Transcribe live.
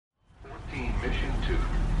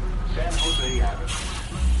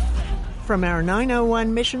from our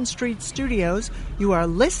 901 Mission Street studios, you are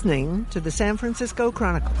listening to the San Francisco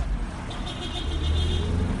Chronicle.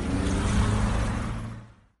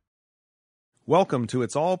 Welcome to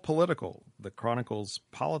It's All Political, the Chronicle's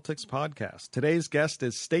politics podcast. Today's guest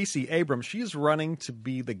is Stacey Abrams. She's running to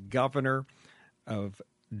be the governor of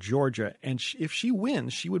Georgia, and if she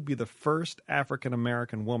wins, she would be the first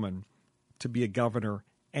African-American woman to be a governor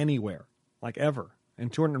anywhere, like ever, in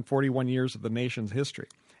 241 years of the nation's history.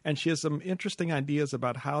 And she has some interesting ideas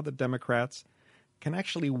about how the Democrats can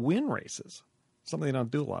actually win races, something they don't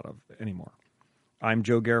do a lot of anymore. I'm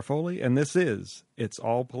Joe Garofoli, and this is It's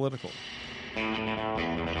All Political.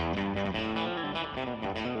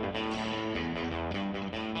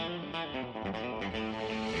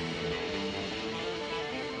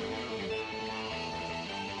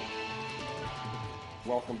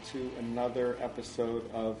 Welcome to another episode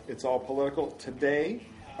of It's All Political. Today,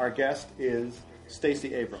 our guest is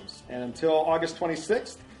Stacey Abrams. And until August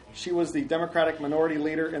 26th, she was the Democratic minority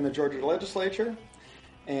leader in the Georgia legislature.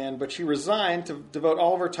 But she resigned to devote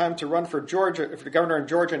all of her time to run for governor in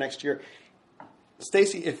Georgia next year.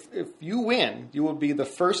 Stacey, if you win, you will be the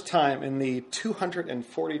first time in the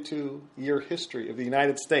 242-year history of the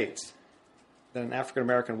United States that an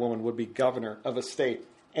African-American woman would be governor of a state,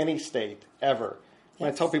 any state, ever.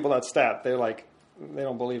 When I tell people that stat, they're like, they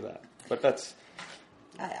don't believe that. But that's...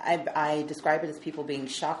 I describe it as people being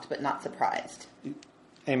shocked but not surprised.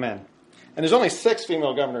 Amen. And there's only 6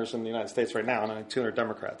 female governors in the United States right now, and only 200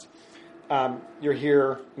 Democrats. You're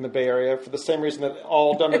here in the Bay Area for the same reason that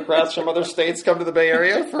all Democrats from other states come to the Bay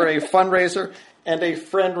Area, for a fundraiser and a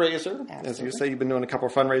friend raiser. Absolutely. As you say, you've been doing a couple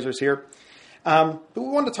of fundraisers here. But we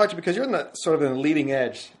wanted to talk to you because you're in the leading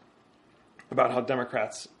edge about how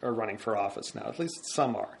Democrats are running for office now. At least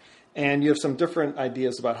some are. And you have some different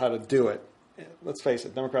ideas about how to do it. Let's face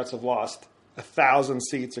it, Democrats have lost 1,000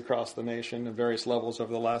 seats across the nation at various levels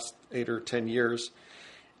over the last 8 or 10 years.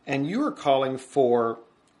 And you are calling for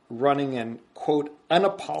running an, quote,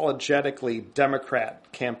 unapologetically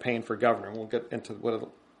Democrat campaign for governor. And we'll get into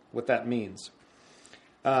what that means.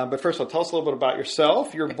 But first of all, tell us a little bit about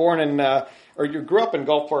yourself. You're born in, you grew up in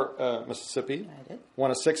Gulfport, Mississippi. I did.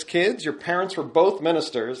 One of 6 kids. Your parents were both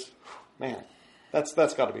ministers. Man, that's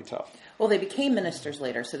got to be tough. Well, they became ministers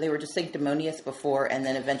later, so they were just sanctimonious before and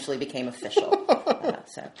then eventually became official.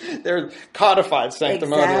 They're codified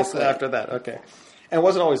sanctimonious exactly. After that. Okay. And it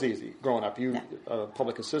wasn't always easy growing up. You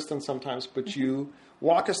public assistant sometimes, but you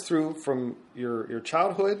walk us through from your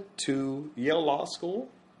childhood to Yale Law School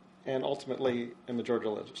and ultimately in the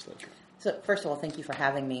Georgia legislature. So first of all, thank you for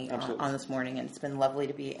having me on this morning, and it's been lovely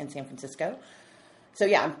to be in San Francisco. So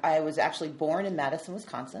yeah, I was actually born in Madison,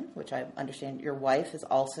 Wisconsin, which I understand your wife is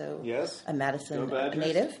also a Madison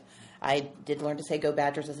native. I did learn to say "Go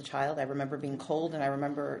Badgers" as a child. I remember being cold, and I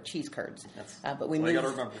remember cheese curds. But we moved. I got to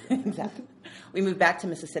remember. Exactly. We moved back to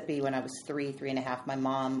Mississippi when I was 3 and a half. My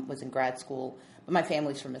mom was in grad school, but my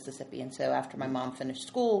family's from Mississippi, and so after my mom finished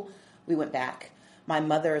school, we went back. My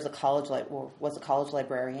mother was a college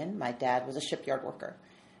librarian. My dad was a shipyard worker,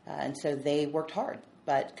 and so they worked hard,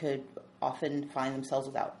 but could often find themselves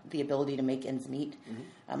without the ability to make ends meet.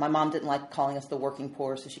 Mm-hmm. My mom didn't like calling us the working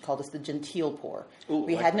poor, so she called us the genteel poor. Ooh,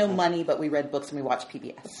 we had no money, but we read books and we watched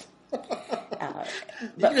PBS.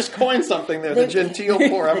 You just coined something there, the genteel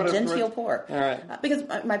poor. The genteel poor. All right. Because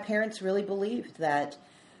my parents really believed that,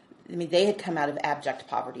 they had come out of abject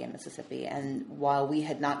poverty in Mississippi, and while we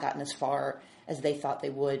had not gotten as far as they thought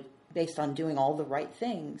they would, based on doing all the right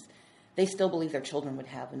things, they still believed their children would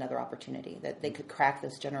have another opportunity, that they could crack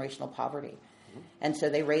this generational poverty. Mm-hmm. And so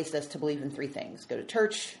they raised us to believe in 3 things: go to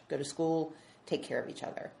church, go to school, take care of each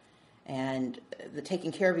other. And the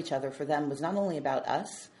taking care of each other for them was not only about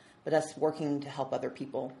us, but us working to help other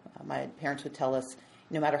people. My parents would tell us,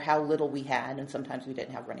 no matter how little we had, and sometimes we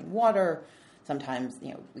didn't have running water, sometimes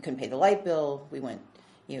we couldn't pay the light bill, we went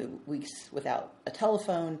weeks without a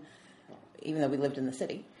telephone, even though we lived in the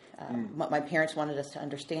city. What my parents wanted us to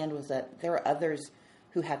understand was that there were others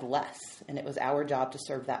who had less, and it was our job to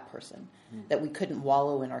serve that person, that we couldn't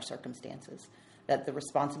wallow in our circumstances, that the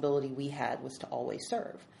responsibility we had was to always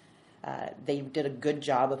serve. They did a good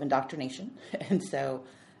job of indoctrination, and so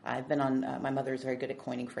I've been on, my mother is very good at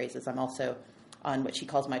coining phrases. I'm also on what she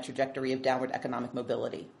calls my trajectory of downward economic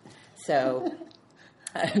mobility. So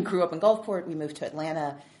I grew up in Gulfport. We moved to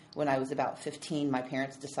Atlanta. When I was about 15, my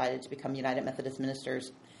parents decided to become United Methodist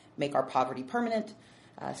ministers, make our poverty permanent,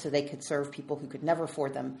 so they could serve people who could never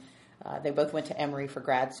afford them. They both went to Emory for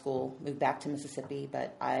grad school, moved back to Mississippi,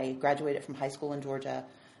 but I graduated from high school in Georgia,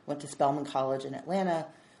 went to Spelman College in Atlanta,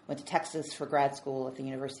 went to Texas for grad school at the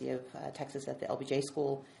University of Texas at the LBJ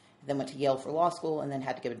School, then went to Yale for law school, and then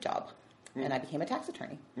had to get a job. and I became a tax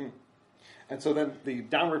attorney. And so then the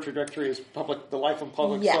downward trajectory is the life of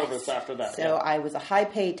public service after that. So I was a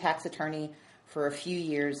high-paid tax attorney for a few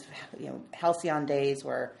years, halcyon days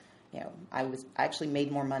where, I actually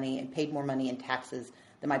made more money and paid more money in taxes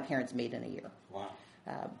than my parents made in a year. Wow.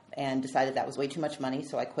 And decided that was way too much money,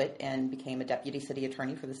 so I quit and became a deputy city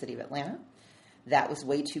attorney for the city of Atlanta. That was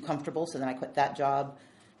way too comfortable, so then I quit that job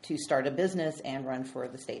to start a business and run for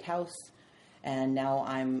the state house. And now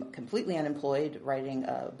I'm completely unemployed, writing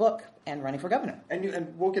a book and running for governor.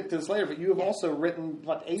 And we'll get to this later, but you have also written,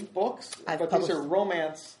 8 books? These are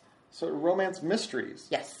romance mysteries.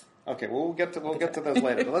 Yes. Okay, well, we'll get to those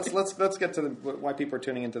later. But let's get to why people are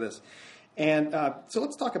tuning into this. And so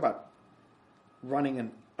let's talk about running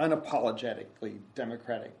an unapologetically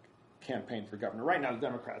Democratic campaign for governor. Right now, the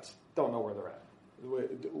Democrats don't know where they're at.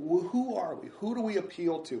 Who are we? Who do we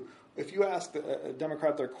appeal to? If you ask a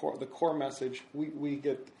Democrat the core message, we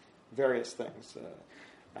get various things.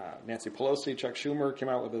 Nancy Pelosi, Chuck Schumer came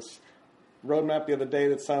out with this roadmap the other day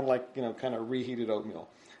that sounded like kind of reheated oatmeal.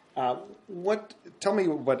 Tell me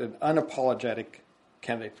what an unapologetic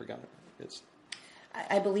candidate for governor is.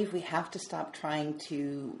 I believe we have to stop trying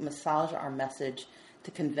to massage our message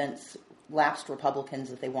to convince lapsed Republicans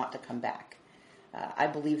that they want to come back. I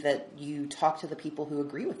believe that you talk to the people who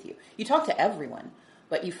agree with you. You talk to everyone,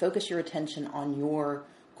 but you focus your attention on your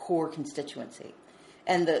core constituency.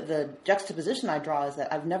 And the juxtaposition I draw is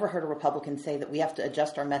that I've never heard a Republican say that we have to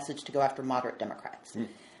adjust our message to go after moderate Democrats.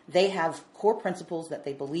 They have core principles that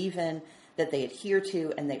they believe in, that they adhere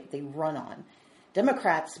to, and they run on.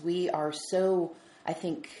 Democrats, we are so, I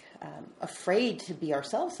think, afraid to be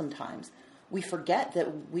ourselves sometimes. We forget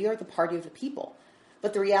that we are the party of the people.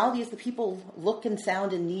 But the reality is the people look and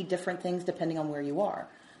sound and need different things depending on where you are.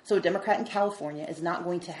 So a Democrat in California is not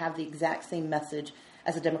going to have the exact same message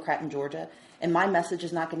as a Democrat in Georgia, and my message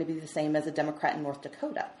is not going to be the same as a Democrat in North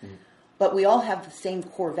Dakota. But we all have the same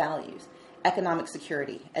core values: economic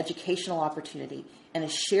security, educational opportunity, and a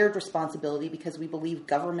shared responsibility because we believe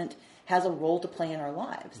government has a role to play in our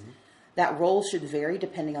lives. That role should vary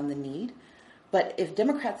depending on the need. But if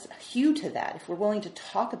Democrats hew to that, if we're willing to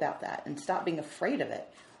talk about that and stop being afraid of it,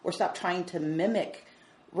 or stop trying to mimic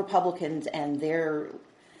Republicans and their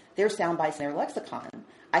sound bites and their lexicon,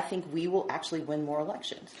 I think we will actually win more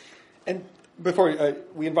elections. And before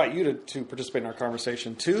we invite you to participate in our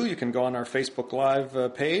conversation too, you can go on our Facebook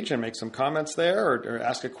Live page and make some comments there, or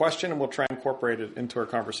ask a question, and we'll try and incorporate it into our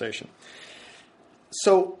conversation.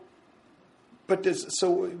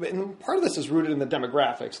 And part of this is rooted in the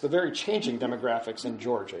demographics, the very changing demographics in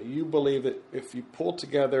Georgia. You believe that if you pull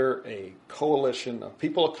together a coalition of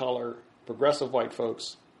people of color, progressive white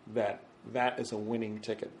folks, that is a winning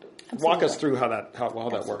ticket. Absolutely. Walk us through how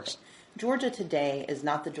that works. Georgia today is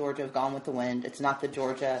not the Georgia of Gone with the Wind. It's not the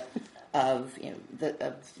Georgia of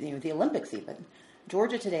the Olympics even.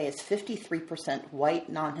 Georgia today is 53% white,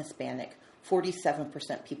 non-Hispanic,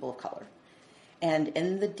 47% people of color. And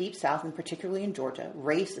in the Deep South, and particularly in Georgia,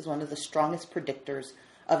 race is one of the strongest predictors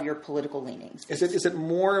of your political leanings. Is it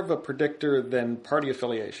more of a predictor than party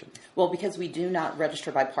affiliation? Well, because we do not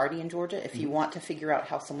register by party in Georgia. If you want to figure out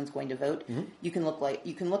how someone's going to vote, you can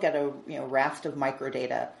look at a raft of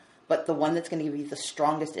microdata, but the one that's going to give you the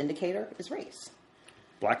strongest indicator is race.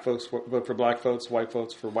 Black folks vote for black folks, white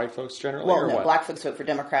folks for white folks generally? Well, or no, what? Black folks vote for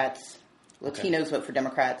Democrats, Latinos vote for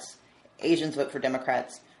Democrats, Asians vote for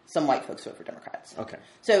Democrats, some white folks vote for Democrats. Okay.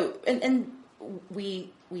 So, and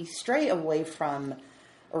we stray away from,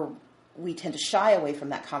 or we tend to shy away from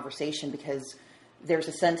that conversation because there's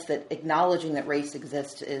a sense that acknowledging that race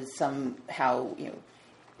exists is somehow,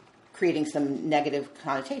 creating some negative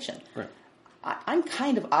connotation. Right. I'm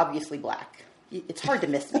kind of obviously black. It's hard to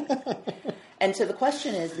miss me. And so the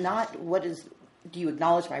question is not do you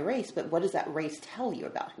acknowledge my race, but what does that race tell you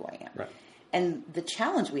about who I am? Right. And the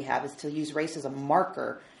challenge we have is to use race as a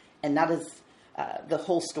marker and not as the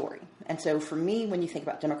whole story. And so for me, when you think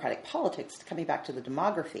about democratic politics, coming back to the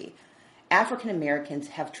demography, African Americans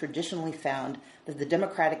have traditionally found that the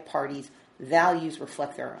Democratic Party's values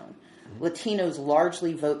reflect their own. Latinos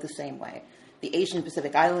largely vote the same way. The Asian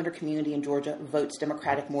Pacific Islander community in Georgia votes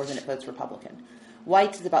Democratic more than it votes Republican.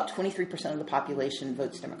 Whites is about 23% of the population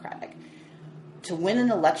votes Democratic. To win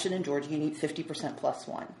an election in Georgia, you need 50% plus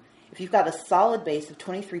one. If you've got a solid base of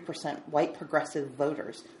 23% white progressive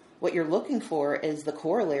voters, what you're looking for is the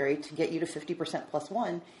corollary to get you to 50% plus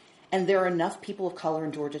one, and there are enough people of color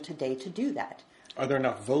in Georgia today to do that. Are there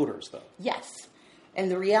enough voters, though? Yes.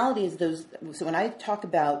 And the reality is so when I talk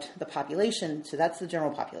about the population, so that's the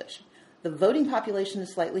general population. The voting population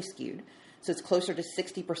is slightly skewed, so it's closer to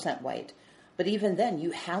 60% white. But even then,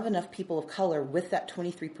 you have enough people of color with that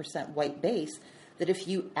 23% white base that if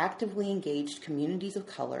you actively engaged communities of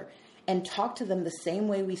color and talk to them the same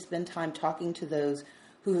way we spend time talking to those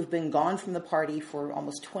who have been gone from the party for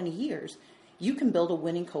almost 20 years, you can build a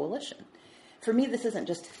winning coalition. For me, this isn't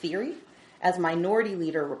just theory. As minority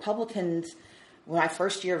leader, Republicans, when my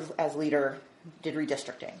first year as leader, did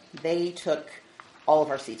redistricting. They took all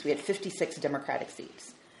of our seats. We had 56 Democratic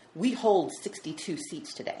seats. We hold 62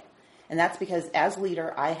 seats today. And that's because as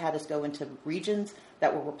leader, I had us go into regions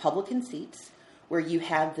that were Republican seats, where you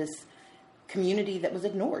had this community that was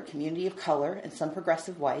ignored, community of color and some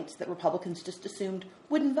progressive whites that Republicans just assumed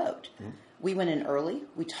wouldn't vote. Mm-hmm. We went in early.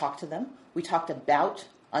 We talked to them. We talked about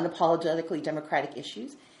unapologetically Democratic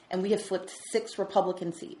issues. And we have flipped 6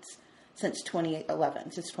 Republican seats since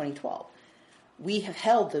 2011, since 2012. We have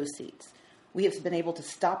held those seats. We have been able to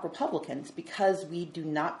stop Republicans because we do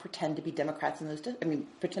not pretend to be Democrats in those,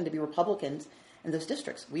 pretend to be Republicans in those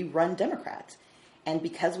districts. We run Democrats. And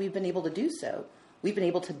because we've been able to do so, we've been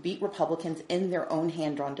able to beat Republicans in their own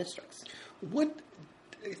hand-drawn districts.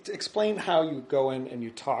 Explain how you go in and you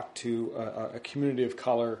talk to a community of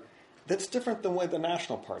color that's different than what the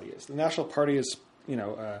National Party is. The National Party is,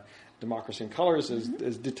 Democracy in Colors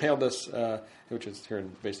is detailed this, which is here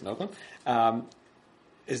based in Oakland,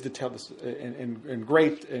 is detailed this in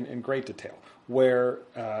great detail, where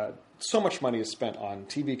so much money is spent on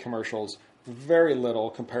TV commercials, very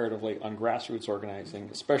little comparatively on grassroots organizing,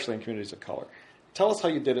 especially in communities of color. Tell us how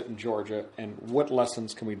you did it in Georgia, and what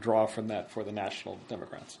lessons can we draw from that for the national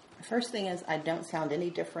Democrats? The first thing is I don't sound any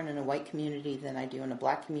different in a white community than I do in a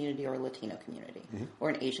black community or a Latino community or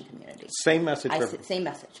an Asian community. Same message. Same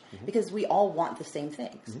message, because we all want the same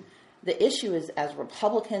things. The issue is, as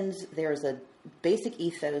Republicans, there's a basic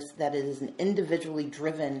ethos that it is an individually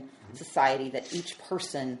driven society that each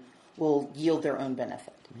person will yield their own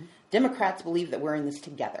benefit. Democrats believe that we're in this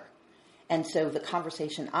together. And so the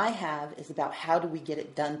conversation I have is about how do we get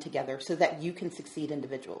it done together so that you can succeed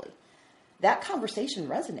individually. That conversation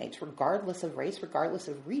resonates regardless of race, regardless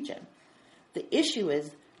of region. The issue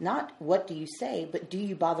is not what do you say, but do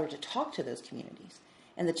you bother to talk to those communities?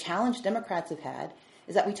 And the challenge Democrats have had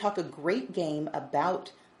is that we talk a great game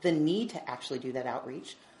about the need to actually do that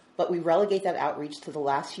outreach, but we relegate that outreach to the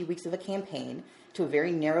last few weeks of a campaign, to a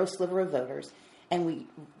very narrow sliver of voters, and we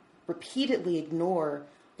repeatedly ignore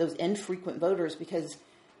those infrequent voters because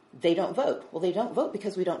they don't vote. Well, they don't vote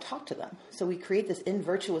because we don't talk to them. So we create this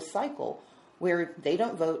invirtuous cycle where they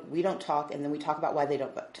don't vote, we don't talk, and then we talk about why they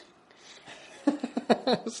don't vote.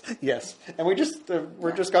 Yes, and we just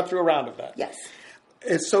got through a round of that. Yes.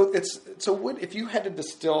 So what if you had to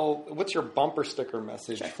distill? What's your bumper sticker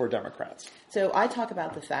message for Democrats? So I talk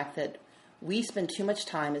about the fact that we spend too much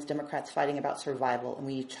time as Democrats fighting about survival, and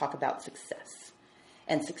we talk about success.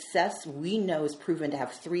 And success, we know, is proven to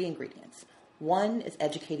have 3 ingredients. One is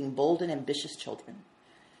educating bold and ambitious children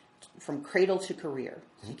from cradle to career.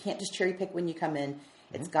 So you can't just cherry pick when you come in.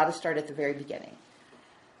 It's got to start at the very beginning.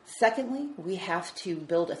 Secondly, we have to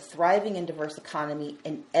build a thriving and diverse economy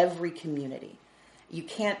in every community. You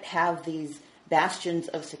can't have these bastions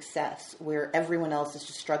of success where everyone else is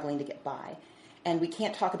just struggling to get by. And we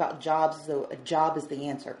can't talk about jobs as though a job is the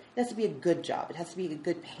answer. It has to be a good job. It has to be a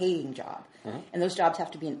good paying job. And those jobs have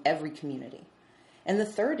to be in every community. And the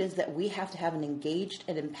third is that we have to have an engaged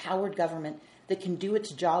and empowered government that can do its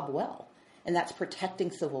job well. And that's protecting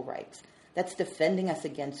civil rights. That's defending us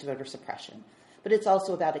against voter suppression. But it's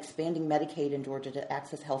also about expanding Medicaid in Georgia to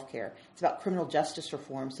access health care. It's about criminal justice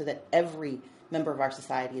reform so that every member of our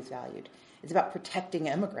society is valued. It's about protecting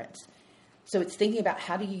immigrants. So it's thinking about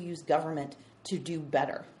how do you use government to do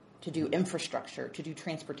better, to do infrastructure, to do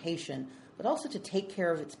transportation, but also to take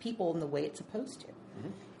care of its people in the way it's supposed to.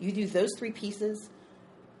 You do those 3 pieces,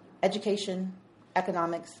 education,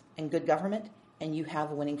 economics, and good government, and you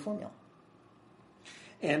have a winning formula.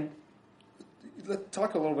 And let's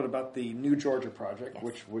talk a little bit about the New Georgia Project,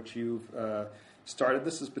 Yes. which you've started.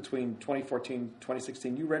 This is between 2014 and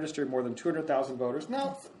 2016. You registered more than 200,000 voters.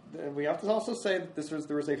 Now, we have to also say that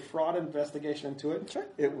there was a fraud investigation into it. Sure.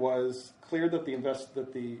 It was clear that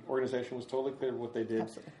the organization was totally clear what they did.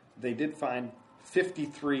 Absolutely. They did find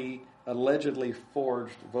 53 allegedly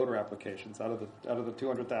forged voter applications out of the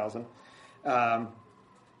 200,000. But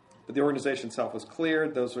the organization itself was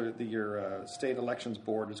cleared. Those are your state elections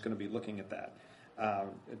board is going to be looking at that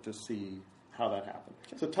to see how that happened.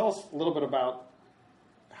 So tell us a little bit about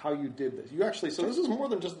how you did this. You actually, so this is more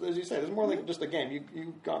than just, as you say, this is more than just a game.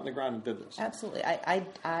 You got on the ground and did this. Absolutely.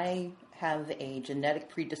 I have a genetic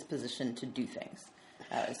predisposition to do things.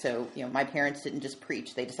 So, my parents didn't just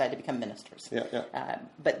preach; they decided to become ministers. Yeah.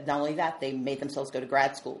 But not only that, they made themselves go to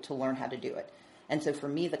grad school to learn how to do it. And so, for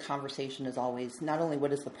me, the conversation is always not only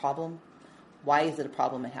what is the problem, why is it a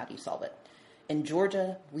problem, and how do you solve it? In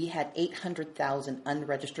Georgia, we had 800,000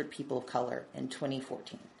 unregistered people of color in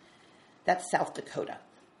 2014. That's South Dakota.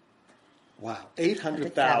 Wow,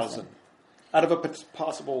 800,000 out of a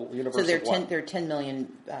possible universe. So there of are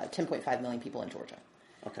 10.5 million people in Georgia.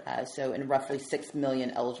 Okay. And roughly 6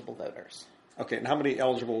 million eligible voters. Okay, and how many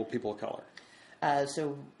eligible people of color?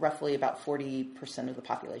 So roughly about 40% of the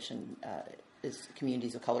population is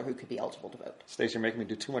communities of color who could be eligible to vote. Stacey, you're making me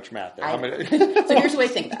do too much math there. So here's the way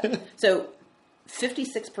to think about it. So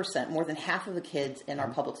 56%, more than half of the kids in our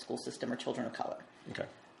public school system are children of color. Okay.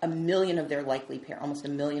 Almost 1 million of their likely parents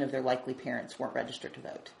weren't registered to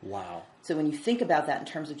vote. Wow. So when you think about that in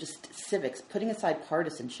terms of just civics, putting aside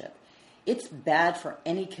partisanship, it's bad for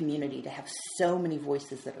any community to have so many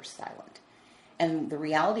voices that are silent. And the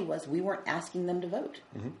reality was we weren't asking them to vote,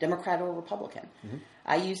 Democrat or Republican.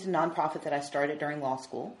 I used a nonprofit that I started during law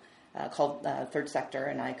school called Third Sector,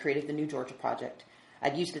 and I created the New Georgia Project.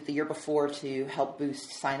 I'd used it the year before to help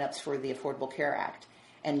boost signups for the Affordable Care Act.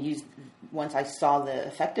 And once I saw the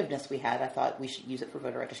effectiveness we had, I thought we should use it for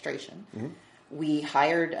voter registration. We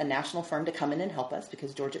hired a national firm to come in and help us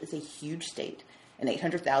because Georgia is a huge state, and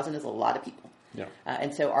 800,000 is a lot of people. Yeah.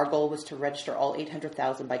 And so our goal was to register all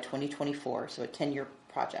 800,000 by 2024, so a 10-year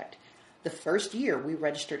project. The first year, we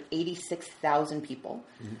registered 86,000 people,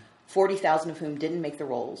 40,000 of whom didn't make the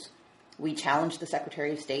rolls. We challenged the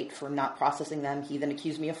Secretary of State for not processing them. He then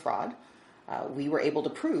accused me of fraud. We were able to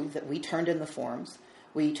prove that we turned in the forms.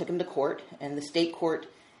 We took him to court, and the state court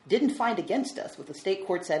didn't find against us. What the state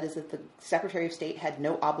court said is that the Secretary of State had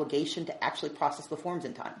no obligation to actually process the forms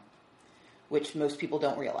in time, which most people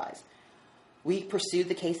don't realize. We pursued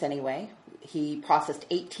the case anyway. He processed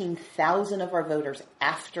 18,000 of our voters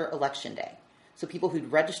after Election Day. So people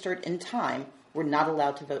who'd registered in time were not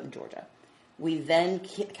allowed to vote in Georgia. We then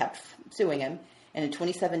kept suing him, and in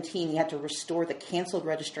 2017, he had to restore the canceled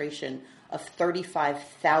registration of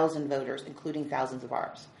 35,000 voters, including thousands of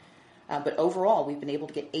ours. But overall, we've been able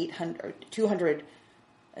to get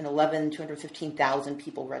 215,000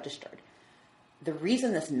 people registered. The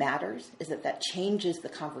reason this matters is that changes the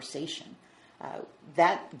conversation.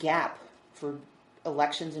 That gap for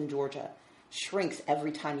elections in Georgia shrinks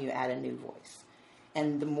every time you add a new voice.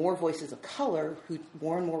 And the more voices of color who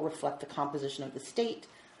more and more reflect the composition of the state,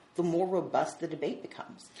 the more robust the debate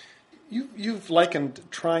becomes. You've likened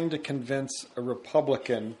trying to convince a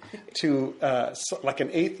Republican to like an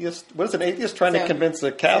atheist. What is an atheist trying to convince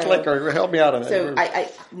a Catholic? Or help me out on that. So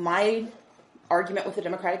my argument with the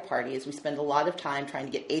Democratic Party is we spend a lot of time trying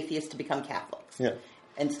to get atheists to become Catholics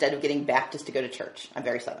instead of getting Baptists to go to church. I'm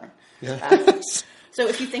very Southern. Yeah. So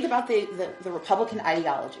if you think about the Republican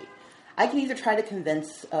ideology, I can either try to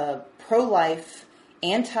convince a pro-life,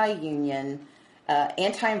 anti-union,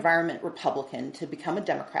 anti-environment Republican to become a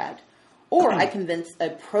Democrat, or I convince a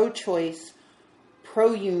pro-choice,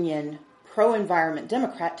 pro-union, pro-environment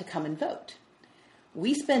Democrat to come and vote.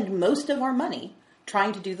 We spend most of our money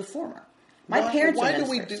trying to do the former. My parents are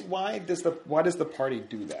ministers. Why does the party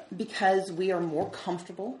do that? Because we are more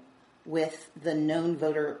comfortable with the known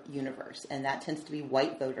voter universe, and that tends to be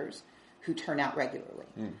white voters who turn out regularly.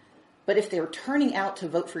 But if they're turning out to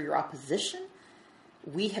vote for your opposition,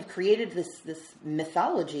 we have created this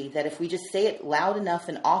mythology that if we just say it loud enough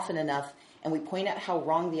and often enough and we point out how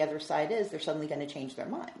wrong the other side is, they're suddenly going to change their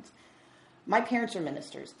minds. My parents are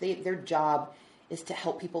ministers. Their job is to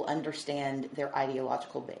help people understand their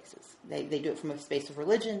ideological basis. They do it from a space of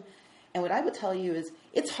religion. And what I would tell you is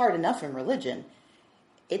it's hard enough in religion.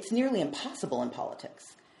 It's nearly impossible in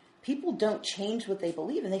politics. People don't change what they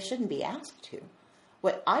believe, and they shouldn't be asked to.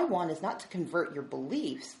 What I want is not to convert your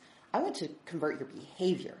beliefs. I want to convert your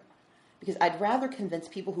behavior, because I'd rather convince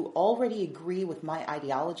people who already agree with my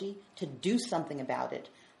ideology to do something about it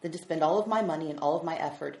than to spend all of my money and all of my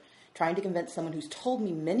effort trying to convince someone who's told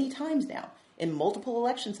me many times now in multiple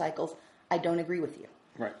election cycles, I don't agree with you.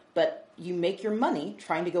 Right. But you make your money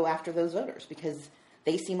trying to go after those voters because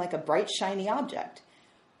they seem like a bright, shiny object.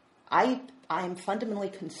 I'm fundamentally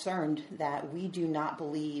concerned that we do not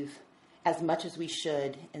believe as much as we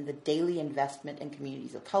should in the daily investment in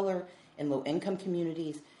communities of color, in low-income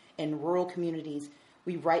communities, in rural communities.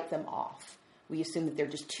 We write them off. We assume that they're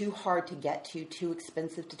just too hard to get to, too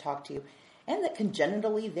expensive to talk to, and that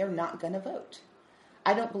congenitally they're not going to vote.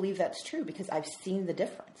 I don't believe that's true because I've seen the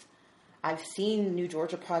difference. I've seen New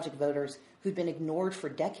Georgia Project voters who've been ignored for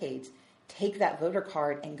decades take that voter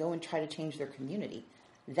card and go and try to change their community.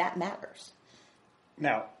 That matters.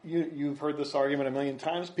 Now, you've heard this argument a million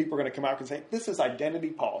times. People are going to come out and say, this is identity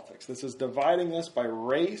politics. This is dividing us by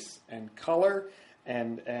race and color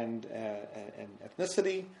and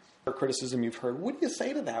ethnicity. Or criticism you've heard. What do you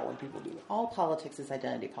say to that when people do that? All politics is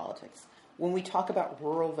identity politics. When we talk about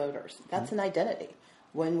rural voters, that's an identity.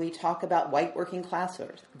 When we talk about white working class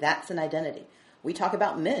voters, that's an identity. We talk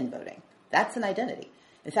about men voting, that's an identity.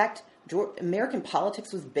 In fact, American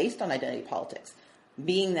politics was based on identity politics,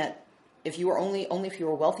 being that if you were only if you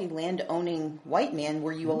were a wealthy land-owning white man,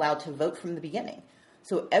 were you allowed to vote from the beginning.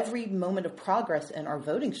 So every moment of progress in our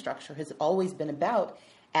voting structure has always been about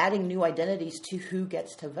adding new identities to who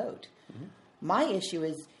gets to vote. Mm-hmm. My issue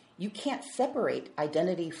is you can't separate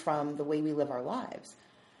identity from the way we live our lives.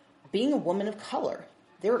 Being a woman of color,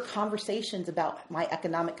 there are conversations about my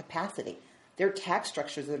economic capacity. There are tax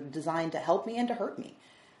structures that are designed to help me and to hurt me.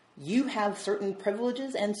 You have certain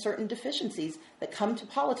privileges and certain deficiencies that come to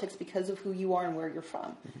politics because of who you are and where you're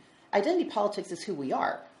from. Mm-hmm. Identity politics is who we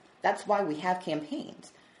are. That's why we have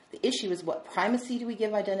campaigns. The issue is what primacy do we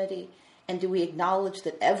give identity, and do we acknowledge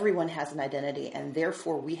that everyone has an identity and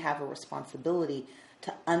therefore we have a responsibility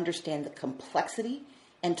to understand the complexity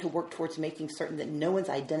and to work towards making certain that no one's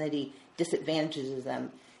identity disadvantages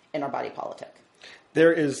them in our body politic.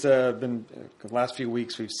 There has been, the last few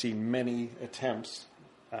weeks, we've seen many attempts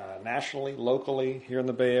nationally, locally, here in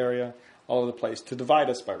the Bay Area, all over the place, to divide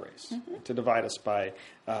us by race, to divide us by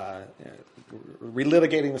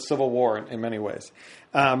relitigating the Civil War in many ways.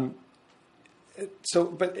 But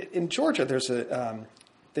in Georgia,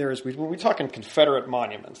 when we talk in Confederate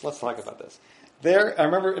monuments, let's talk about this. There, I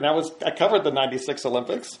remember, and I covered the '96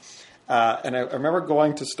 Olympics, and I remember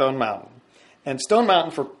going to Stone Mountain. And Stone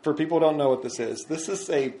Mountain, for people who don't know what this is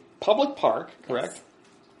a public park, correct?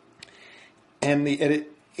 Yes. And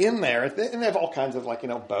in there, and they have all kinds of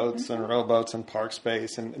boats and rowboats and park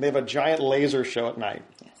space, and they have a giant laser show at night.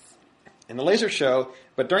 Yes. And the laser show,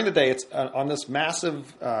 but during the day, it's on this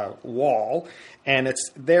massive wall, and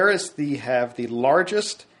have the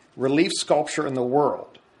largest relief sculpture in the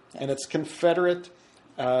world, and it's Confederate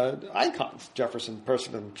icons: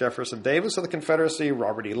 President Jefferson Davis of the Confederacy,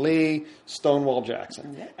 Robert E. Lee, Stonewall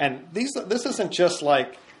Jackson, and this isn't just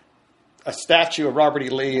like a statue of Robert E.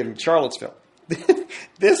 Lee in Charlottesville.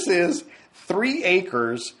 This is 3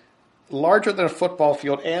 acres, larger than a football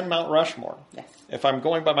field, and Mount Rushmore. Yes. If I'm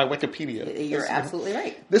going by my Wikipedia. You're absolutely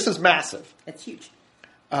right. This is massive. It's huge.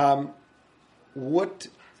 What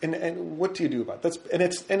do you do about this? And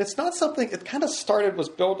it's not something. It kind of was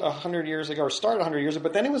built 100 years ago, or started 100 years ago,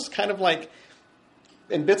 but then it was kind of like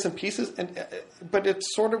in bits and pieces. But it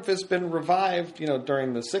sort of has been revived,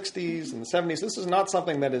 during the 60s and the 70s. This is not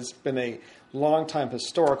something that has been a long-time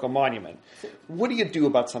historical monument. What do you do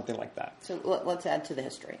about something like that? So let's add to the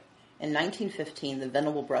history. In 1915, the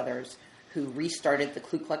Venable brothers, who restarted the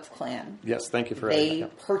Ku Klux Klan, yes, thank you for they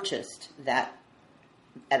purchased that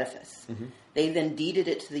edifice. Mm-hmm. They then deeded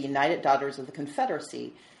it to the United Daughters of the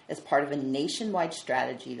Confederacy as part of a nationwide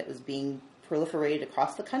strategy that was being proliferated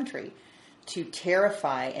across the country to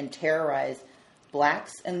terrify and terrorize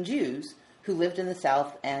blacks and Jews who lived in the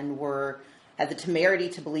South and had the temerity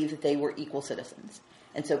to believe that they were equal citizens.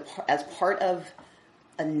 And so as part of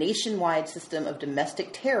a nationwide system of domestic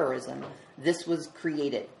terrorism, this was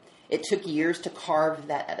created. It took years to carve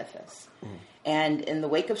that edifice. Mm. And in the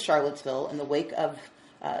wake of Charlottesville, in the wake of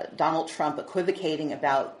Donald Trump equivocating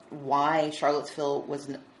about why Charlottesville was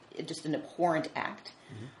just an abhorrent act,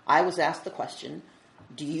 I was asked the question,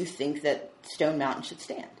 do you think that Stone Mountain should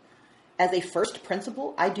stand? As a first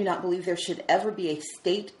principle, I do not believe there should ever be a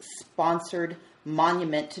state-sponsored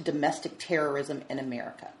monument to domestic terrorism in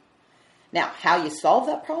America. Now, how you solve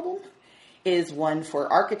that problem is one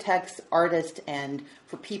for architects, artists, and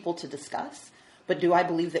for people to discuss. But do I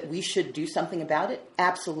believe that we should do something about it?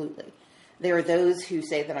 Absolutely. There are those who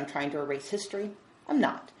say that I'm trying to erase history. I'm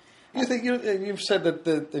not. You think you've said that?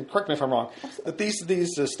 Correct me if I'm wrong. Absolutely. That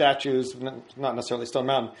these statues, not necessarily Stone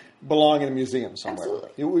Mountain, belong in a museum somewhere.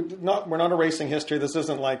 Absolutely. We're not erasing history. This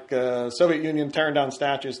isn't like Soviet Union tearing down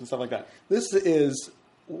statues and stuff like that.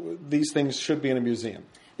 These things should be in a museum.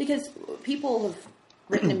 Because people have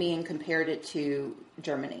written to me and compared it to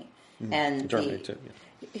Germany. And Germany too.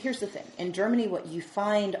 Yeah. Here's the thing: in Germany, what you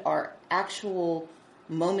find are actual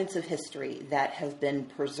moments of history that have been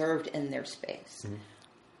preserved in their space. Mm-hmm.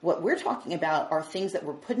 What we're talking about are things that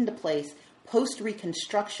were put into place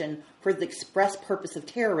post-Reconstruction for the express purpose of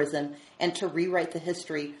terrorism and to rewrite the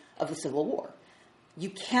history of the Civil War. You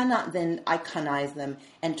cannot then iconize them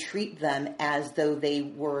and treat them as though they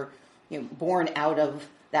were born out of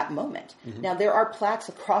that moment. Mm-hmm. Now, there are plaques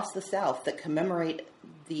across the South that commemorate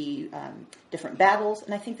the different battles,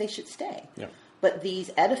 and I think they should stay. Yeah. But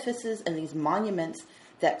these edifices and these monuments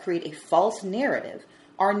that create a false narrative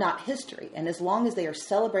are not history. And as long as they are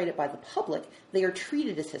celebrated by the public, they are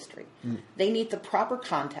treated as history. They need the proper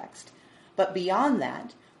context. But beyond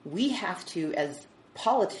that, we have to, as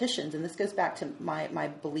politicians, and this goes back to my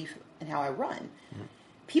belief in how I run,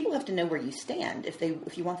 people have to know where you stand if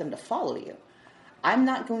you want them to follow you. I'm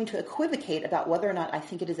not going to equivocate about whether or not I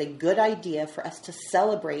think it is a good idea for us to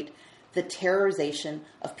celebrate the terrorization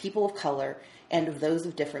of people of color and of those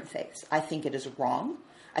of different faiths. I think it is wrong.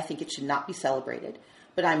 I think it should not be celebrated.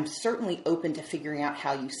 But I'm certainly open to figuring out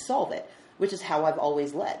how you solve it, which is how I've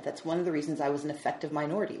always led. That's one of the reasons I was an effective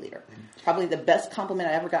minority leader. Probably the best compliment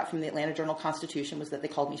I ever got from the Atlanta Journal-Constitution was that they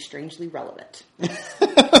called me strangely relevant.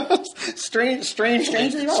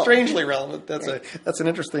 Strangely relevant. That's an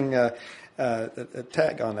interesting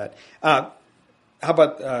tag on that. How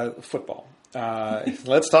about football?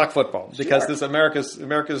 Let's talk football because this is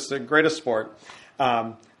America's greatest sport.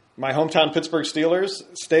 My hometown Pittsburgh Steelers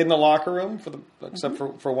stayed in the locker room except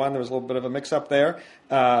for one. There was a little bit of a mix-up there.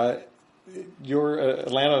 Your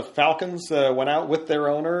Atlanta Falcons went out with their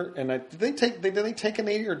owner, and did they take a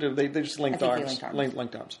knee or did they just linked arms?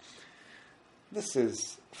 Linked arms. This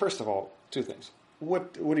is, first of all, two things.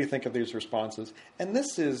 What do you think of these responses? And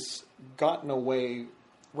this has gotten away.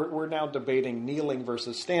 We're now debating kneeling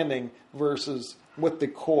versus standing versus what the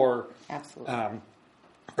core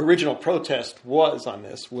original protest was on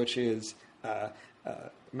this, which is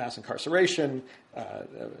mass incarceration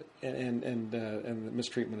and the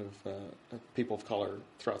mistreatment of people of color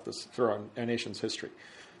throughout our nation's history.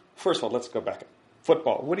 First of all, let's go back.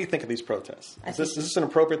 Football. What do you think of these protests? Is this an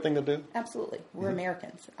appropriate thing to do? Absolutely. We're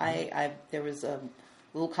Americans. There was a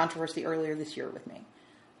little controversy earlier this year with me.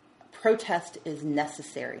 Protest is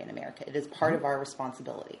necessary in America. It is part of our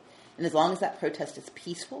responsibility. And as long as that protest is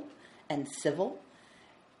peaceful and civil,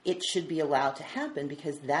 it should be allowed to happen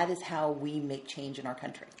because that is how we make change in our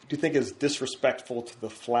country. Do you think it's disrespectful to the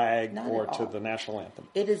flag or to the national anthem?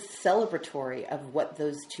 It is celebratory of what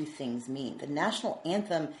those two things mean. The national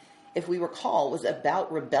anthem, if we recall, was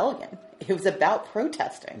about rebellion. It was about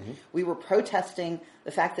protesting. We were protesting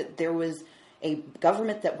the fact that there was a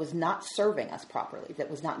government that was not serving us properly,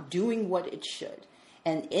 that was not doing what it should.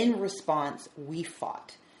 And in response, we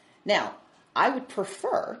fought. Now, I would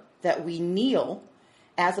prefer that we kneel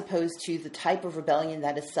as opposed to the type of rebellion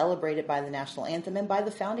that is celebrated by the national anthem and by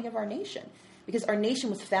the founding of our nation. Because our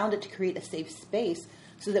nation was founded to create a safe space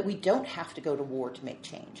so that we don't have to go to war to make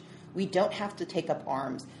change. We don't have to take up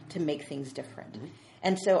arms to make things different.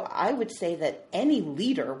 And so I would say that any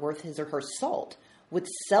leader worth his or her salt would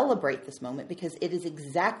celebrate this moment because it is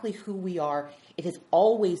exactly who we are. It has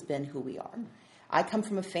always been who we are. I come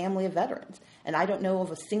from a family of veterans, and I don't know of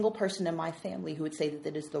a single person in my family who would say that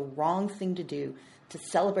it is the wrong thing to do to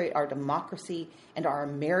celebrate our democracy and our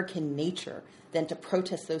American nature than to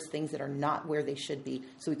protest those things that are not where they should be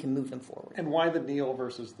so we can move them forward. And why the kneel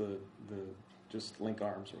versus the just link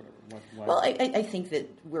arms or whatever? Well, I think that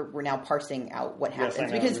we're now parsing out what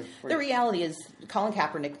happens because the reality is Colin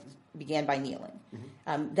Kaepernick began by kneeling.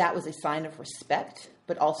 That was a sign of respect,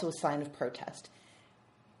 but also a sign of protest.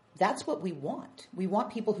 That's what we want. We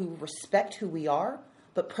want people who respect who we are,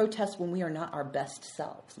 but protest when we are not our best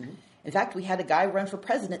selves. In fact, we had a guy run for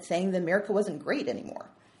president saying that America wasn't great anymore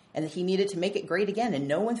and that he needed to make it great again, and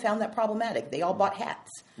no one found that problematic. They all bought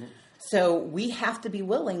hats. So we have to be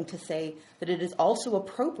willing to say that it is also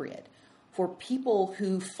appropriate for people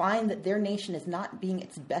who find that their nation is not being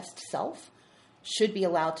its best self should be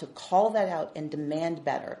allowed to call that out and demand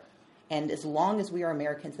better. And as long as we are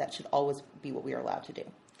Americans, that should always be what we are allowed to do.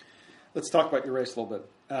 Let's talk about your race a little bit.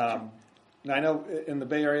 Now, I know in the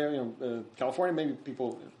Bay Area, California, maybe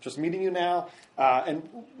people just meeting you now, and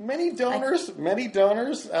many donors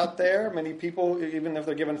out there, many people, even if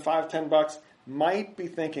they're given $5-10, might be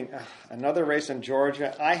thinking, another race in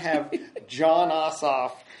Georgia. I have Jon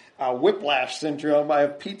Ossoff whiplash syndrome. I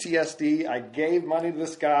have PTSD. I gave money to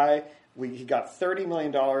this guy. He got $30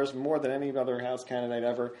 million, more than any other House candidate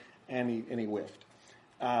ever, and he whiffed.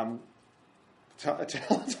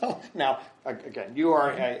 Now, again,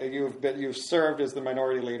 you've served as the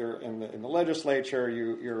minority leader in the legislature.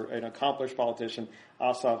 You're an accomplished politician.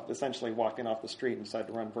 Ossoff essentially walking off the street and decided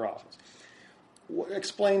to run for office.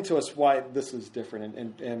 Explain to us why this is different,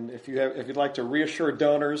 and if you'd like to reassure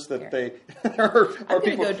donors that they are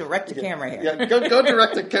people go direct to camera here. Yeah, go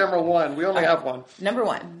direct to camera one. We only have one. Number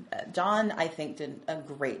one, Jon, I think, did a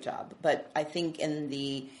great job, but I think in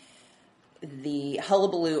the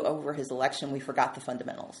hullabaloo over his election, we forgot the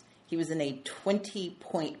fundamentals. He was in a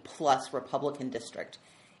 20-point plus Republican district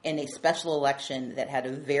in a special election that had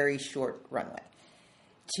a very short runway.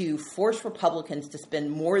 to force Republicans to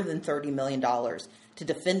spend more than $30 million to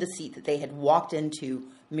defend a seat that they had walked into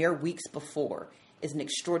mere weeks before is an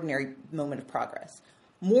extraordinary moment of progress.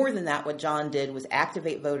 More than that, what John did was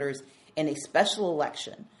activate voters in a special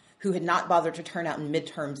election who had not bothered to turn out in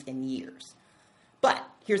midterms in years. But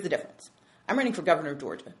here's the difference. I'm running for governor of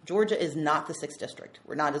Georgia. Georgia is not the 6th district.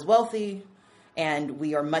 We're not as wealthy, and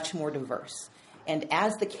we are much more diverse. And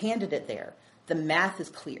as the candidate there, the math is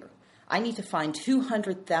clear. I need to find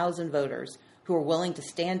 200,000 voters who are willing to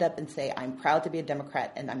stand up and say, I'm proud to be a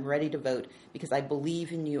Democrat and I'm ready to vote because I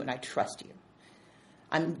believe in you and I trust you.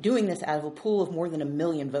 I'm doing this out of a pool of more than 1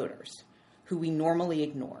 million voters who we normally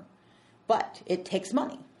ignore. But it takes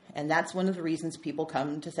money. And that's one of the reasons people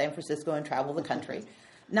come to San Francisco and travel the country.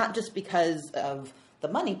 Not just because of the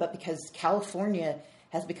money, but because California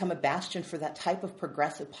has become a bastion for that type of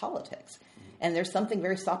progressive politics. And there's something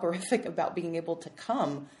very soporific about being able to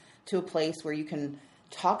come to a place where you can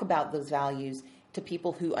talk about those values to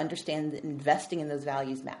people who understand that investing in those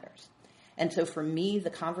values matters. And so for me, the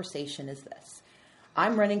conversation is this.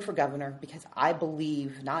 I'm running for governor because I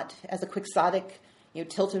believe, not as a quixotic,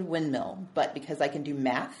 tilted windmill, but because I can do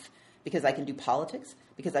math, because I can do politics,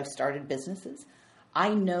 because I've started businesses.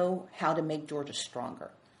 I know how to make Georgia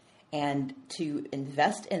stronger. And to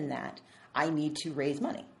invest in that, I need to raise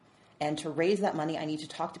money. And to raise that money, I need to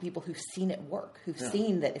talk to people who've seen it work, who've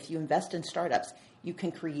seen that if you invest in startups, you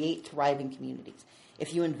can create thriving communities.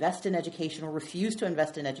 If you invest in education or refuse to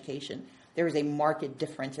invest in education, there is a marked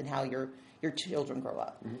difference in how your children grow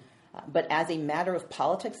up. Mm-hmm. But as a matter of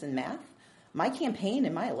politics and math, my campaign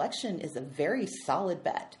and my election is a very solid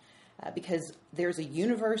bet because there's a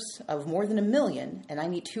universe of more than 1 million, and I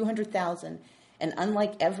need 200,000. And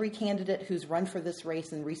unlike every candidate who's run for this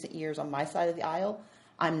race in recent years on my side of the aisle,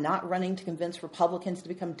 I'm not running to convince Republicans to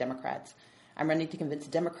become Democrats. I'm running to convince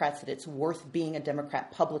Democrats that it's worth being a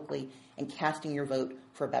Democrat publicly and casting your vote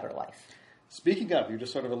for a better life. Speaking of, you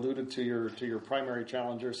just sort of alluded to your primary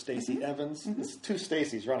challenger, Stacey Evans. Mm-hmm. It's 2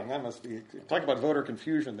 Stacys running. That must be talk about voter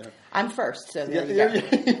confusion there. I'm first, so there you go.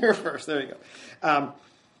 You're first. There you go.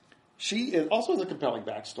 She also has a compelling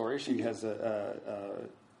backstory. She has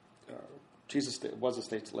was a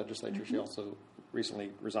state legislature. Mm-hmm. She also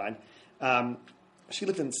recently resigned. She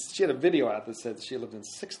had a video out that said she lived in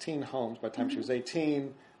 16 homes by the time she was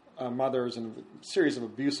 18. Mothers and a series of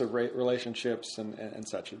abusive relationships and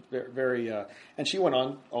such. Very, and she went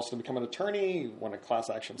on also to become an attorney, won a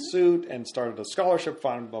class action suit, and started a scholarship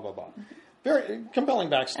fund. Blah blah blah. Very compelling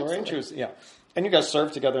backstory. Absolutely. And she was And you guys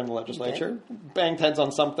served together in the legislature, banged heads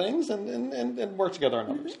on some things, and worked together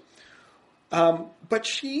on others. But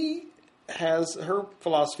she has her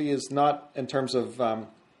philosophy is not in terms of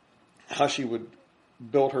how she would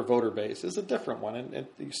build her voter base is a different one, and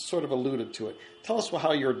you sort of alluded to it. Tell us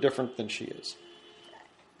how you're different than she is.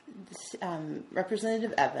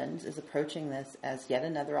 Representative Evans is approaching this as yet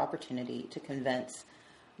another opportunity to convince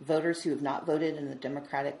voters who have not voted in the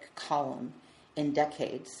Democratic column in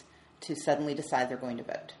decades to suddenly decide they're going to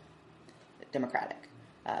vote Democratic.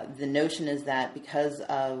 The notion is that because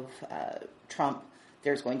of Trump,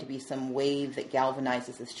 there's going to be some wave that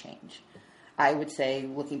galvanizes this change. I would say,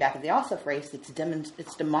 looking back at the Ossoff race,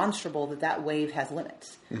 it's demonstrable that wave has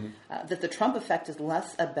limits. Mm-hmm. That the Trump effect is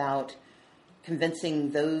less about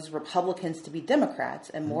convincing those Republicans to be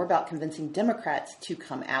Democrats and more about convincing Democrats to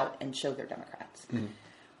come out and show they're Democrats. Mm-hmm.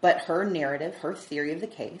 But her narrative, her theory of the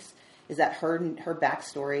case, is that her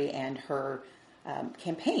backstory and her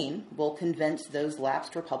campaign will convince those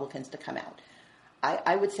lapsed Republicans to come out.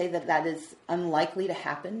 I would say that is unlikely to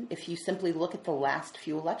happen if you simply look at the last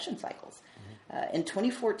few election cycles. In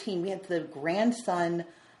 2014, we had the grandson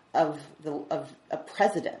of a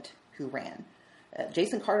president who ran.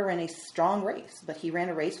 Jason Carter ran a strong race, but he ran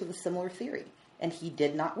a race with a similar theory, and he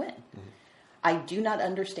did not win. Mm-hmm. I do not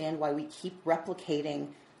understand why we keep replicating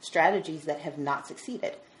strategies that have not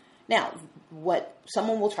succeeded. Now, what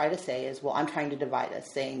someone will try to say is, well, I'm trying to divide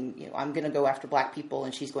us, saying, I'm going to go after black people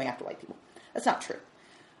and she's going after white people. That's not true.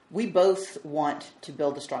 We both want to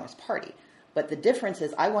build the strongest party. But the difference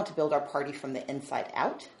is I want to build our party from the inside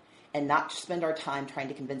out and not spend our time trying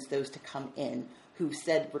to convince those to come in who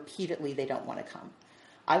said repeatedly they don't want to come.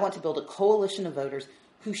 I want to build a coalition of voters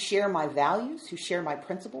who share my values, who share my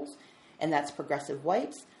principles, and that's progressive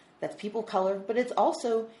whites, that's people of color, but it's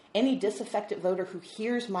also any disaffected voter who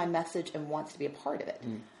hears my message and wants to be a part of it.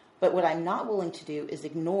 Mm. But what I'm not willing to do is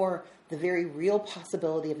ignore the very real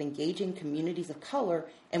possibility of engaging communities of color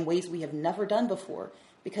in ways we have never done before,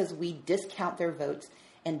 because we discount their votes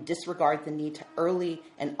and disregard the need to early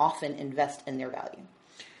and often invest in their value.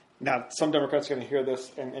 Now, some Democrats are going to hear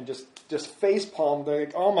this and just face palm. They're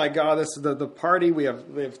like, "Oh my God, this is the party. We have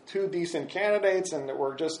two decent candidates, and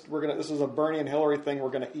this is a Bernie and Hillary thing. We're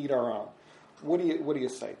going to eat our own." What do you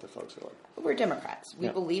say to folks who are like? We're Democrats. We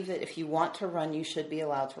believe that if you want to run, you should be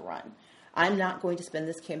allowed to run. I'm not going to spend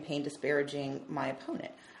this campaign disparaging my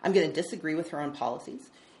opponent. I'm going to disagree with her on policies.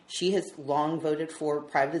 She has long voted for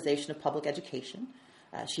privatization of public education.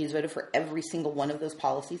 She has voted for every single one of those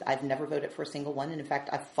policies. I've never voted for a single one, and in fact,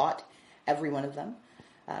 I've fought every one of them.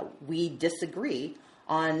 We disagree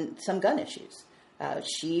on some gun issues.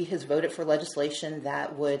 She has voted for legislation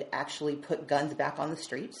that would actually put guns back on the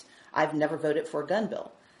streets. I've never voted for a gun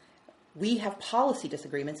bill. We have policy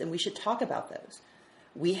disagreements, and we should talk about those.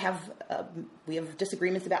 We have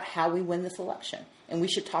disagreements about how we win this election, and we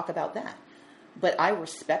should talk about that. But I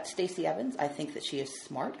respect Stacey Evans. I think that she is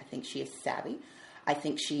smart. I think she is savvy. I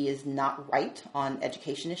think she is not right on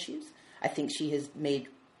education issues. I think she has made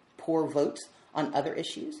poor votes on other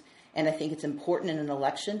issues. And I think it's important in an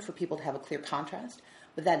election for people to have a clear contrast.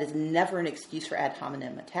 But that is never an excuse for ad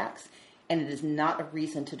hominem attacks. And it is not a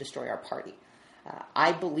reason to destroy our party.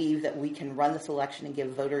 I believe that we can run this election and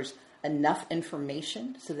give voters enough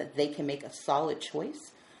information so that they can make a solid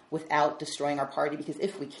choice without destroying our party. Because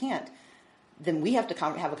if we can't, then we have to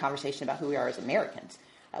have a conversation about who we are as Americans.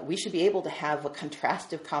 We should be able to have a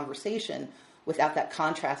contrastive conversation without that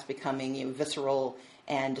contrast becoming visceral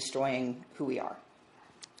and destroying who we are.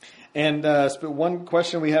 And one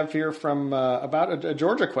question we have here from about a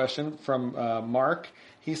Georgia question from Mark.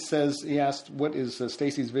 He asked, what is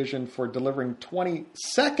Stacey's vision for delivering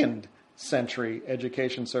 22nd century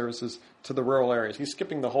education services to the rural areas? He's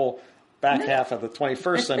skipping the whole back half of the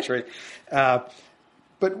 21st century. But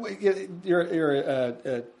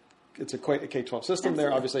it's a K-12 system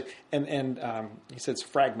there, obviously, and he said it's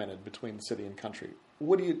fragmented between the city and country.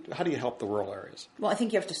 How do you help the rural areas? Well, I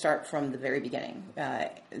think you have to start from the very beginning.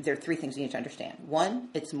 There are three things you need to understand. One,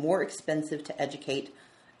 it's more expensive to educate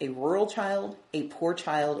a rural child, a poor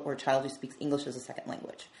child, or a child who speaks English as a second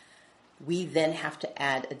language. We then have to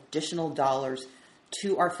add additional dollars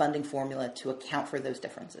to our funding formula to account for those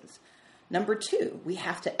differences. Number two, we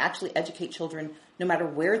have to actually educate children, no matter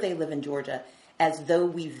where they live in Georgia, as though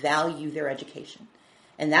we value their education.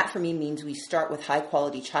 And that for me means we start with high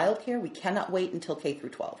quality childcare. We cannot wait until K through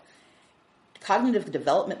 12. Cognitive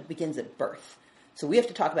development begins at birth. So we have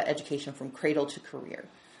to talk about education from cradle to career.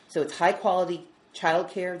 So it's high quality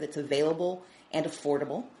childcare that's available and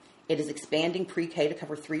affordable. It is expanding pre-K to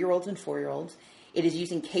cover 3-year-olds and 4-year-olds. It is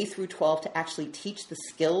using K through 12 to actually teach the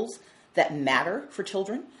skills that matter for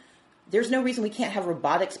children. There's no reason we can't have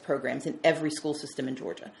robotics programs in every school system in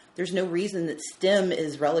Georgia. There's no reason that STEM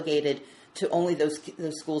is relegated to only those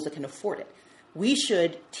schools that can afford it. We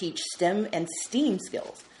should teach STEM and STEAM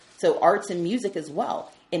skills, so arts and music as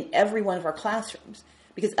well, in every one of our classrooms,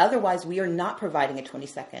 because otherwise we are not providing a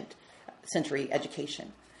 22nd century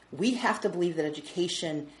education. We have to believe that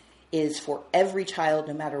education is for every child,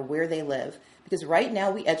 no matter where they live, because right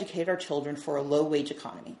now we educate our children for a low-wage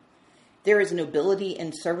economy. There is nobility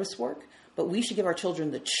in service work, but we should give our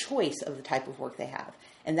children the choice of the type of work they have.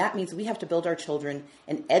 And that means we have to build our children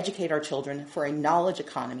and educate our children for a knowledge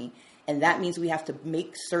economy. And that means we have to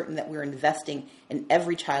make certain that we're investing in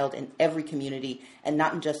every child in every community and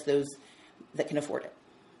not in just those that can afford it.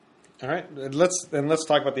 All right, let's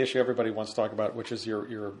talk about the issue everybody wants to talk about, which is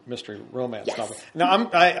your mystery romance novel. Now,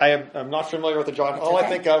 I'm not familiar with the genre. All I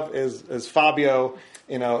think of is Fabio,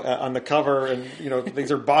 on the cover, and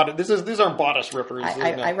these are these aren't bodice rippers.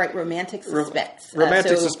 I write romantic suspense.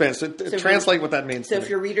 Romantic suspense. Translate what that means. So if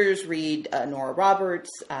your readers read Nora Roberts,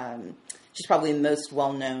 she's probably the most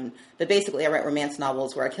well known. But basically, I write romance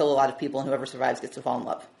novels where I kill a lot of people, and whoever survives gets to fall in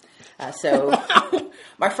love.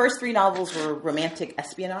 My first 3 novels were romantic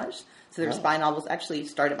espionage. So they were spy novels. Actually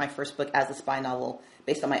started my first book as a spy novel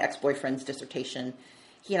based on my ex-boyfriend's dissertation.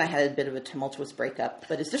 He and I had a bit of a tumultuous breakup,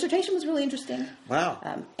 but his dissertation was really interesting.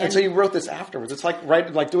 Wow. And so you wrote this afterwards. It's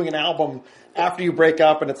like doing an album after you break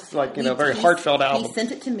up, and it's like, a very heartfelt album. He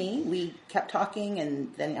sent it to me. We kept talking,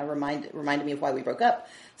 and then I reminded me of why we broke up.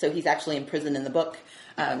 So he's actually in prison in the book.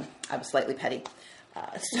 I was slightly petty.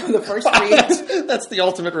 So the first 3... That's the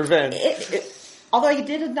ultimate revenge. Although I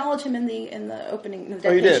did acknowledge him in the opening, in the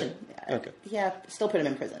dedication. Oh, you did? Okay. Yeah, still put him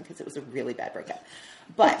in prison because it was a really bad breakup.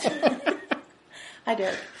 But, hi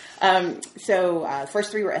Derek. So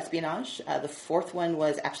first 3 were espionage. The 4th one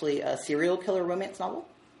was actually a serial killer romance novel.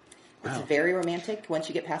 It's very romantic once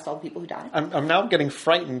you get past all the people who die. I'm now getting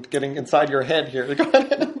frightened, getting inside your head here.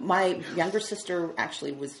 My younger sister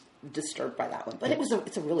actually was disturbed by that one, but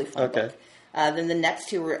it's a really fun book. Then the next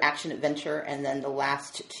 2 were action adventure, and then the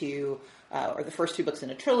last 2 or the first 2 books in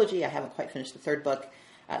a trilogy. I haven't quite finished the 3rd book,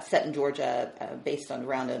 set in Georgia, based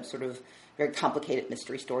around a sort of very complicated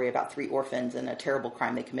mystery story about 3 orphans and a terrible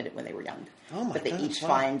crime they committed when they were young. Oh my But they God, each wow.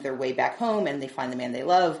 find their way back home, and they find the man they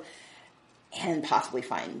love, and possibly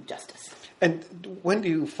find justice. And when do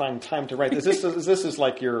you find time to write? Is this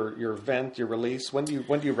like your vent, your release? When do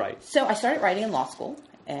you write? So I started writing in law school,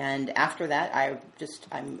 and after that,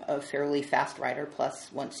 I'm a fairly fast writer. Plus,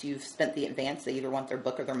 once you've spent the advance, they either want their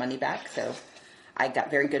book or their money back. So I got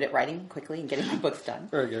very good at writing quickly and getting my books done.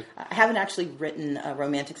 Very good. I haven't actually written a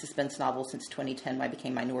romantic suspense novel since 2010 when I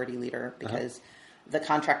became Minority Leader, because the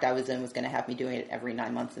contract I was in was going to have me doing it every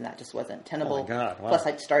 9 months, and that just wasn't tenable. Oh my God, wow. Plus,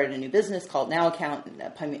 I started a new business called Now Account,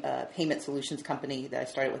 a payment solutions company that I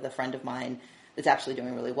started with a friend of mine that's actually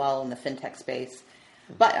doing really well in the fintech space.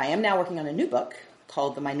 But I am now working on a new book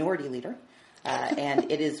called The Minority Leader, and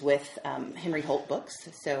it is with Henry Holt Books.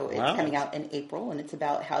 So it's coming out in April, and it's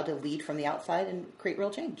about how to lead from the outside and create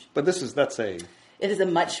real change. But it is a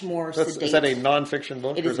much more sedate... Is that a nonfiction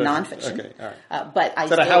book? It is nonfiction. Okay, all right. But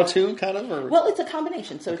is that a how-to kind of? Or? Well, it's a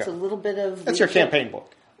combination. So it's a little bit of... That's your campaign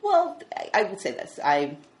book. Well, I would say this.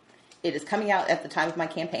 It is coming out at the time of my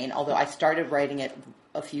campaign, although I started writing it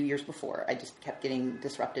a few years before. I just kept getting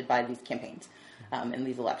disrupted by these campaigns and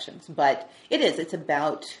these elections. But it's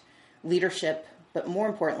about leadership, but more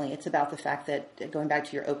importantly, it's about the fact that, going back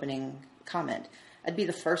to your opening comment, I'd be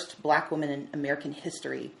the first black woman in American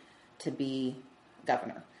history to be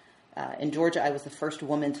governor. In Georgia, I was the first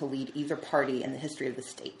woman to lead either party in the history of the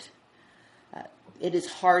state. It is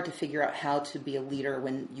hard to figure out how to be a leader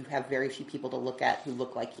when you have very few people to look at who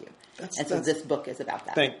look like you. So this book is about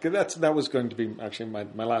that. That was going to be actually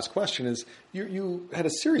my last question. Is you had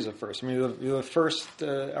a series of firsts. I mean, you're the first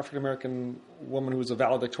African American woman who was a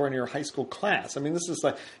valedictorian in your high school class. I mean, this is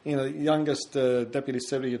like youngest deputy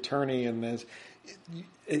city attorney, and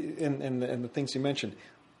the things you mentioned.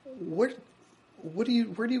 Where do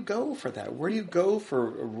you go for that? Where do you go for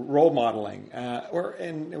role modeling?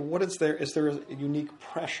 And what is there? Is there a unique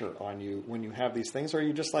pressure on you when you have these things, or are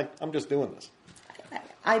you just like, I'm just doing this?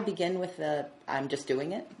 I begin with I'm just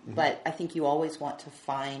doing it, but I think you always want to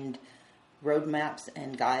find roadmaps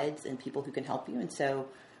and guides and people who can help you. And so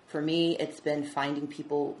for me, it's been finding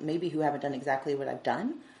people maybe who haven't done exactly what I've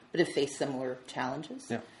done, but have faced similar challenges.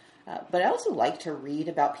 Yeah. But I also like to read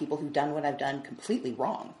about people who've done what I've done completely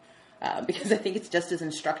wrong. Because I think it's just as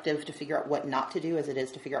instructive to figure out what not to do as it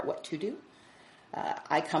is to figure out what to do.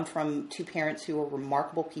 I come from 2 parents who are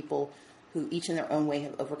remarkable people who each in their own way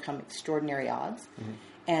have overcome extraordinary odds. Mm-hmm.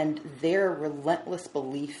 And their relentless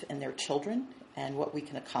belief in their children and what we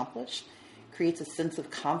can accomplish creates a sense of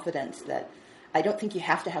confidence that I don't think you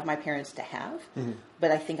have to have my parents to have,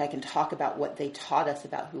 but I think I can talk about what they taught us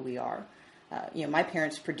about who we are. My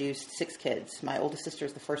parents produced 6 kids. My oldest sister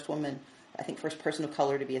is the first person of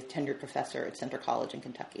color to be a tenured professor at Centre College in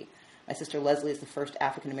Kentucky. My sister Leslie is the first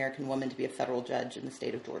African-American woman to be a federal judge in the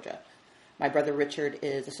state of Georgia. My brother Richard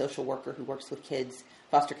is a social worker who works with kids,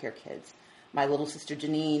 foster care kids. My little sister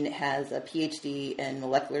Janine has a PhD in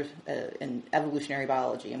in evolutionary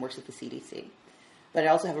biology and works at the CDC. But I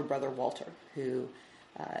also have a brother, Walter, who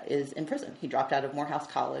is in prison. He dropped out of Morehouse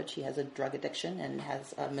College. He has a drug addiction and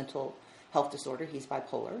has a mental health disorder. He's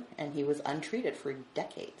bipolar, and he was untreated for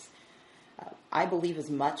decades. I believe as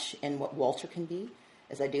much in what Walter can be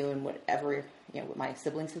as I do in what my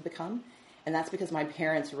siblings have become. And that's because my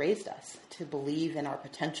parents raised us to believe in our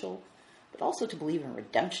potential, but also to believe in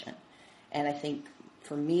redemption. And I think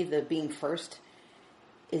for me, the being first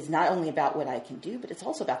is not only about what I can do, but it's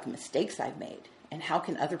also about the mistakes I've made and how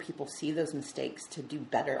can other people see those mistakes to do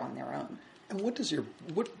better on their own. And what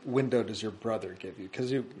window does your brother give you?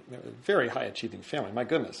 Because you're a very high achieving family, my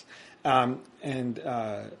goodness.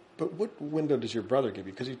 But what window does your brother give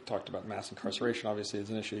you? Because you talked about mass incarceration, obviously, is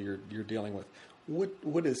an issue you're dealing with.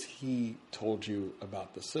 What has he told you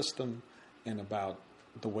about the system and about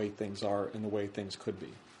the way things are and the way things could be?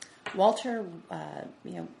 Walter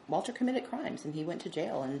committed crimes and he went to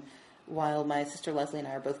jail. And while my sister Leslie and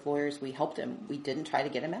I are both lawyers, we helped him. We didn't try to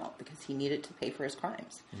get him out because he needed to pay for his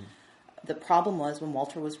crimes. Mm-hmm. The problem was when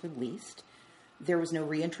Walter was released, there was no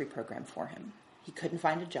reentry program for him. He couldn't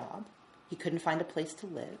find a job. He couldn't find a place to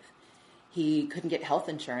live. He couldn't get health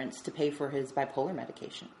insurance to pay for his bipolar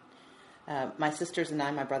medication. My sisters and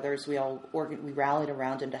I, my brothers, we rallied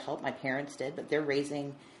around him to help. My parents did, but they're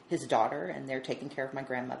raising his daughter and they're taking care of my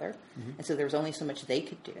grandmother. Mm-hmm. And so there was only so much they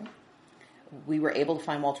could do. We were able to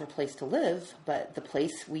find Walter a place to live, but the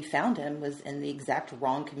place we found him was in the exact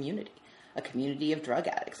wrong community. A community of drug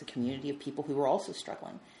addicts, a community of people who were also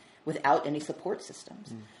struggling without any support systems.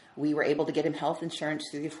 Mm. We were able to get him health insurance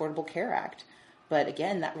through the Affordable Care Act, But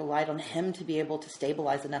again, that relied on him to be able to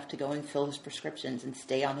stabilize enough to go and fill his prescriptions and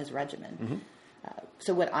stay on his regimen.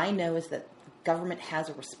 So what I know is that government has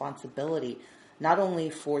a responsibility not only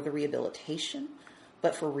for the rehabilitation,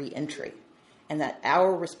 but for reentry. And that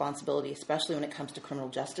our responsibility, especially when it comes to criminal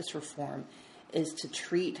justice reform, is to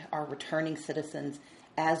treat our returning citizens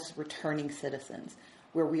as returning citizens,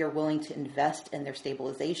 where we are willing to invest in their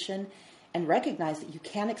stabilization and recognize that you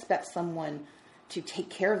can't expect someone to take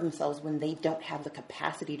care of themselves when they don't have the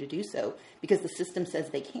capacity to do so, because the system says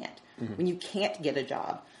they can't. When you can't get a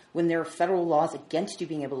job, when there are federal laws against you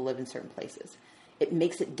being able to live in certain places, it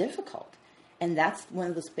makes it difficult. And that's one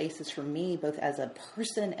of the spaces for me, both as a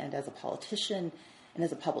person and as a politician and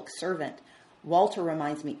as a public servant. Walter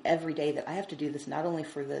reminds me every day that I have to do this not only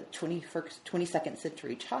for the 22nd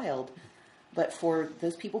century child, but for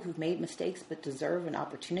those people who've made mistakes but deserve an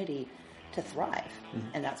opportunity to thrive.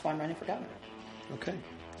 And that's why I'm running for governor. Okay.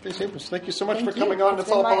 Stacey Abrams, thank you so much for coming on.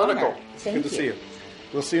 It's All Political. It's good to see you.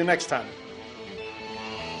 We'll see you next time.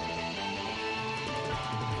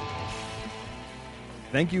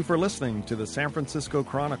 Thank you for listening to the San Francisco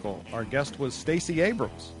Chronicle. Our guest was Stacey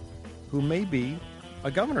Abrams, who may be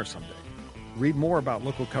a governor someday. Read more about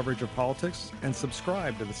local coverage of politics and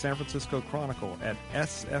subscribe to the San Francisco Chronicle at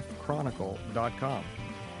sfchronicle.com.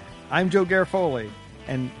 I'm Joe Garofoli,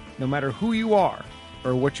 and no matter who you are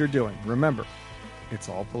or what you're doing, remember, it's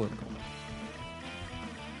all political.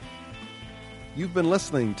 You've been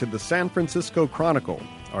listening to the San Francisco Chronicle.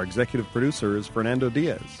 Our executive producer is Fernando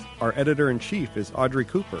Diaz. Our editor-in-chief is Audrey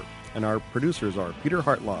Cooper. And our producers are Peter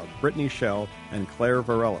Hartlaub, Brittany Schell, and Claire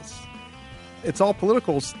Varelis. It's All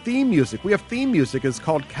Political's theme music. We have theme music. It's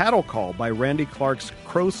called Cattle Call by Randy Clark's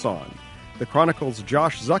Crow Song. The Chronicle's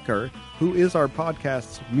Josh Zucker, who is our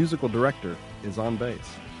podcast's musical director, is on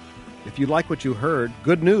bass. If you like what you heard,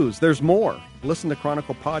 good news, there's more. Listen to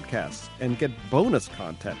Chronicle podcasts and get bonus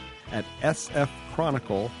content at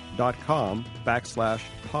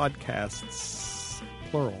sfchronicle.com/podcasts,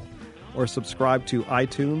 plural, or subscribe to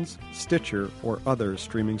iTunes, Stitcher, or other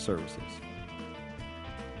streaming services.